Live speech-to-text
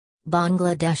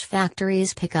Bangladesh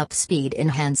factories pick up speed in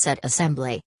handset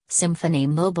assembly. Symphony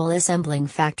Mobile Assembling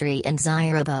Factory in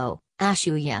Zirabo,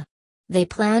 Ashuya. They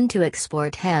plan to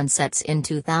export handsets in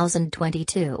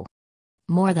 2022.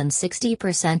 More than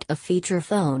 60% of feature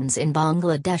phones in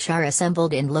Bangladesh are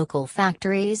assembled in local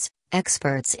factories.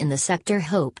 Experts in the sector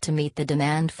hope to meet the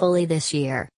demand fully this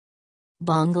year.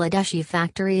 Bangladeshi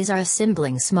factories are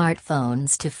assembling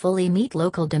smartphones to fully meet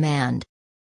local demand.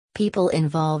 People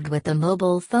involved with the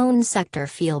mobile phone sector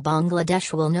feel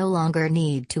Bangladesh will no longer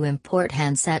need to import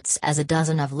handsets as a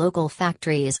dozen of local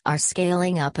factories are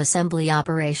scaling up assembly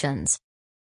operations.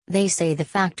 They say the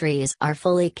factories are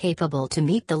fully capable to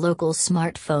meet the local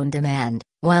smartphone demand,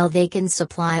 while they can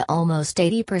supply almost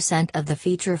 80% of the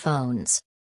feature phones.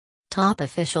 Top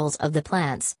officials of the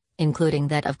plants, including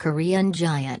that of Korean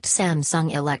giant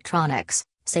Samsung Electronics,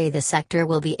 say the sector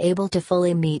will be able to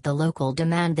fully meet the local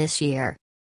demand this year.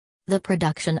 The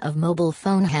production of mobile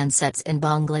phone handsets in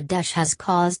Bangladesh has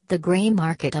caused the grey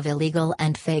market of illegal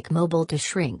and fake mobile to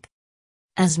shrink.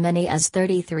 As many as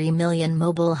 33 million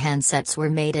mobile handsets were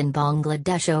made in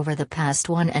Bangladesh over the past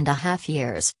 1.5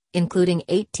 years, including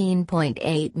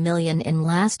 18.8 million in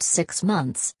last 6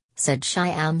 months, said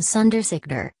Shyam Sunder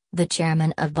Sikder, the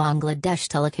chairman of Bangladesh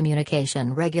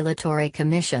Telecommunication Regulatory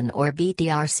Commission or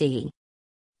BTRC.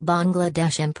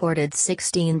 Bangladesh imported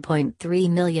 16.3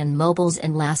 million mobiles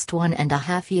in last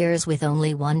 1.5 years, with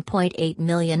only 1.8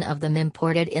 million of them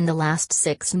imported in the last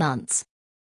 6 months.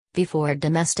 Before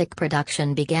domestic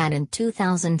production began in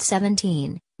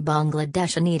 2017,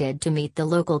 Bangladesh needed to meet the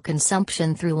local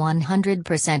consumption through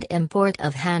 100% import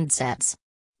of handsets.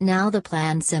 Now the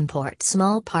plants import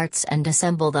small parts and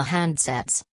assemble the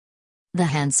handsets. The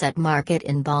handset market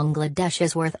in Bangladesh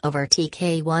is worth over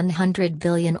TK 100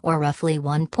 billion or roughly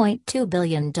 $1.2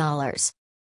 billion.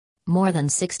 More than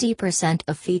 60%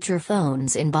 of feature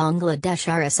phones in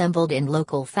Bangladesh are assembled in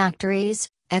local factories.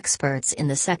 Experts in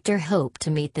the sector hope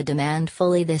to meet the demand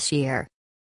fully this year.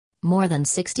 More than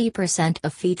 60%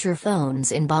 of feature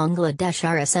phones in Bangladesh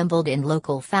are assembled in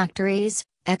local factories.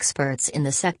 Experts in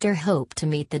the sector hope to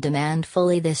meet the demand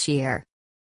fully this year.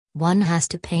 One has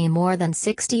to pay more than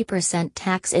 60%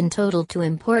 tax in total to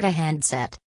import a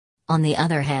handset. On the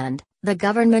other hand, the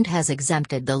government has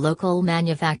exempted the local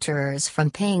manufacturers from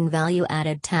paying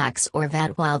value-added tax or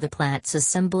VAT, while the plants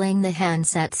assembling the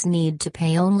handsets need to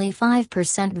pay only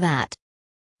 5% VAT.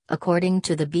 According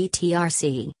to the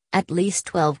BTRC, at least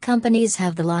 12 companies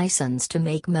have the license to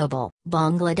make mobile.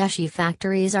 Bangladeshi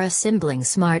factories are assembling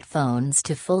smartphones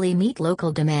to fully meet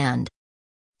local demand.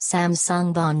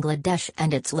 Samsung Bangladesh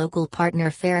and its local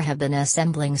partner Fair have been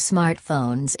assembling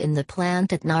smartphones in the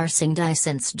plant at Narsingdi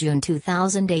since June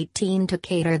 2018 to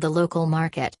cater the local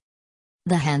market.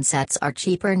 The handsets are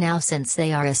cheaper now since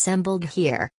they are assembled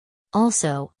here.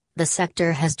 Also, the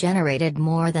sector has generated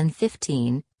more than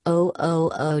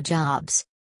 15,000 jobs.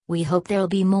 We hope there'll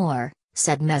be more,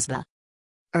 said Mesbah.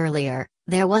 Earlier,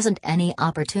 there wasn't any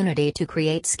opportunity to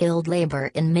create skilled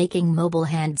labor in making mobile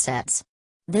handsets.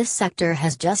 This sector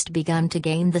has just begun to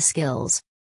gain the skills.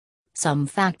 Some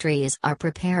factories are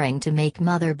preparing to make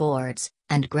motherboards,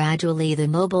 and gradually the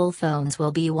mobile phones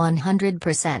will be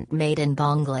 100% made in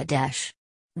Bangladesh.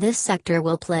 This sector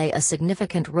will play a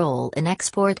significant role in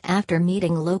export after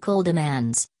meeting local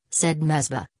demands, said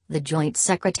Mesbah, the Joint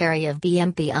Secretary of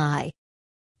BMPI.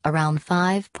 Around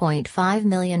 5.5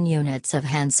 million units of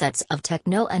handsets of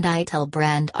Techno and Itel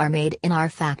brand are made in our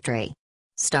factory.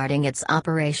 Starting its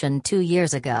operation 2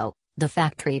 years ago, the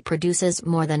factory produces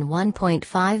more than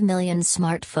 1.5 million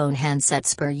smartphone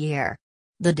handsets per year.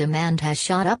 The demand has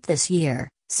shot up this year,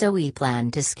 so we plan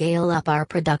to scale up our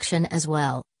production as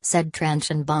well, said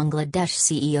Transsion Bangladesh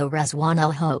CEO Rezwan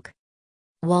Al-Hoque.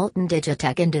 Walton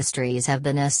Digitech Industries have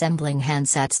been assembling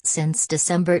handsets since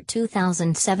December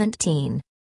 2017.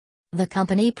 The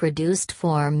company produced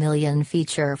 4 million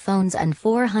feature phones and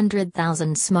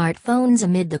 400,000 smartphones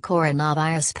amid the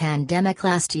coronavirus pandemic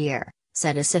last year,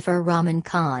 said Asifur Rahman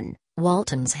Khan,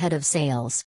 Walton's head of sales.